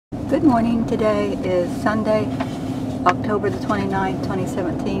Good morning. Today is Sunday, October the 29th,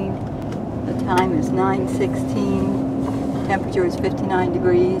 2017. The time is 9:16. Temperature is 59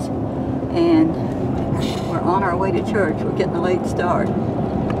 degrees. And we're on our way to church. We're getting a late start.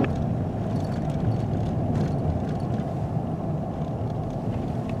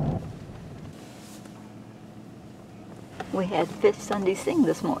 We had Fish Sunday Sing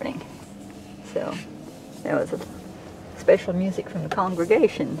this morning. So there was a special music from the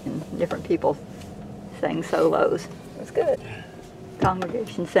congregation, and different people sang solos. It was good. The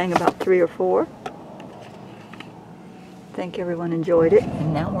congregation sang about 3 or 4. I think everyone enjoyed it,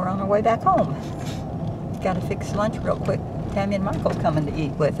 and now we're on our way back home. Got to fix lunch real quick. Tammy and Michael coming to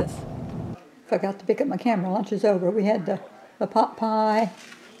eat with us. Forgot to pick up my camera. Lunch is over. We had the pot pie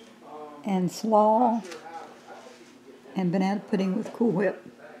and slaw and banana pudding with Cool Whip.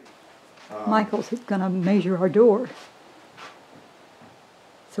 Michael's going to measure our door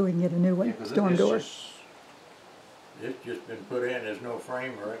so we can get a new one, storm door. It's just been put in. There's no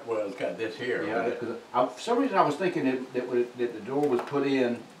frame or it. Well, it's got this here. Yeah, because for some reason I was thinking that the door was put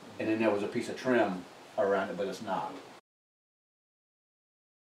in and then there was a piece of trim around it, but it's not.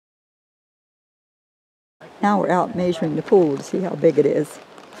 Now we're out measuring the pool to see how big it is.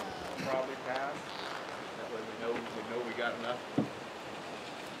 Probably pass. That way we know we got enough. And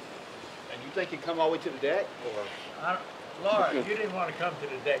you think you come all the way to the deck? Or? Laura, you didn't want to come to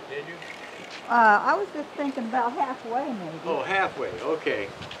the deck, did you? I was just thinking about halfway, maybe. Oh, halfway. Okay.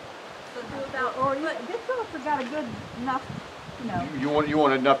 So do about, or this also got a good enough, you know. You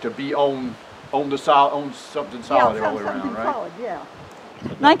want enough to be on the solid, on something solid all the way around, right? Solid, yeah.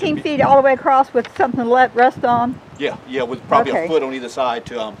 19 feet all the way across with something to let rest on. Yeah, with probably Okay. a foot on either side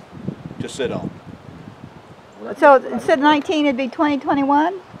to sit on. So instead of 19, it'd be 20,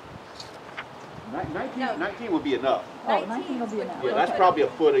 21? 19 would be enough. Oh, 19 will be enough. Yeah, that's probably a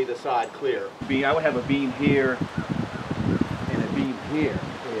foot either side clear. I would have a beam here and a beam here.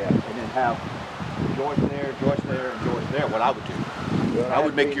 Yeah. And then have joist there, joist there, and joist there. What I would do. Yeah, I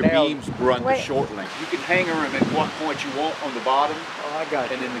would make your beams run to short length. You can hang them at what point you want on the bottom. Oh, I got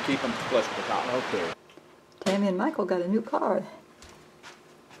you. And then to keep them flush with the top. Okay. Tammy and Michael got a new car.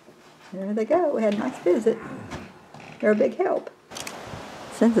 There they go. We had a nice visit. They're a big help.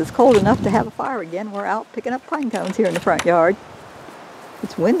 Since it's cold enough to have a fire again, we're out picking up pine cones here in the front yard.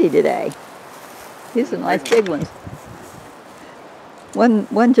 It's windy today. These are nice big ones.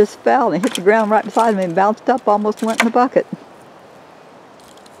 One just fell and hit the ground right beside me and bounced up, almost went in the bucket.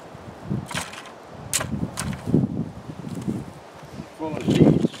 Full of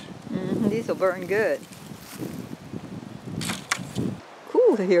seeds. These will burn good.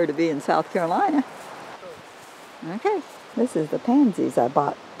 Cool here to be in South Carolina. Okay. This is the pansies I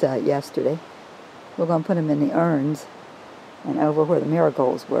bought yesterday. We're going to put them in the urns and over where the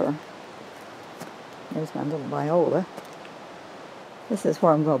marigolds were. There's my little viola. This is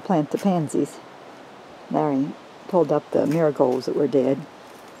where I'm going to plant the pansies. Larry pulled up the marigolds that were dead.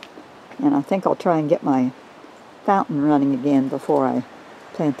 And I think I'll try and get my fountain running again before I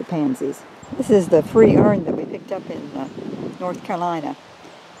plant the pansies. This is the free urn that we picked up in North Carolina.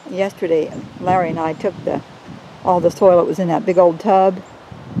 Yesterday, Larry and I took all the soil that was in that big old tub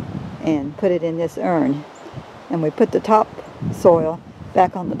and put it in this urn, and we put the top soil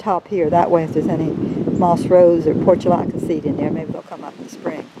back on the top here. That way if there's any moss rose or portulaca seed in there, maybe they'll come up in the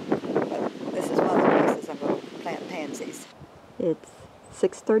spring. But this is one of the places I'm going to plant pansies. It's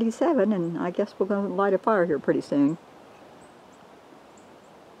 6:37 and I guess we're going to light a fire here pretty soon.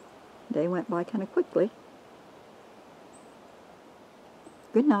 Day went by kind of quickly.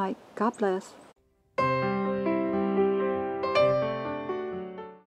 Good night. God bless.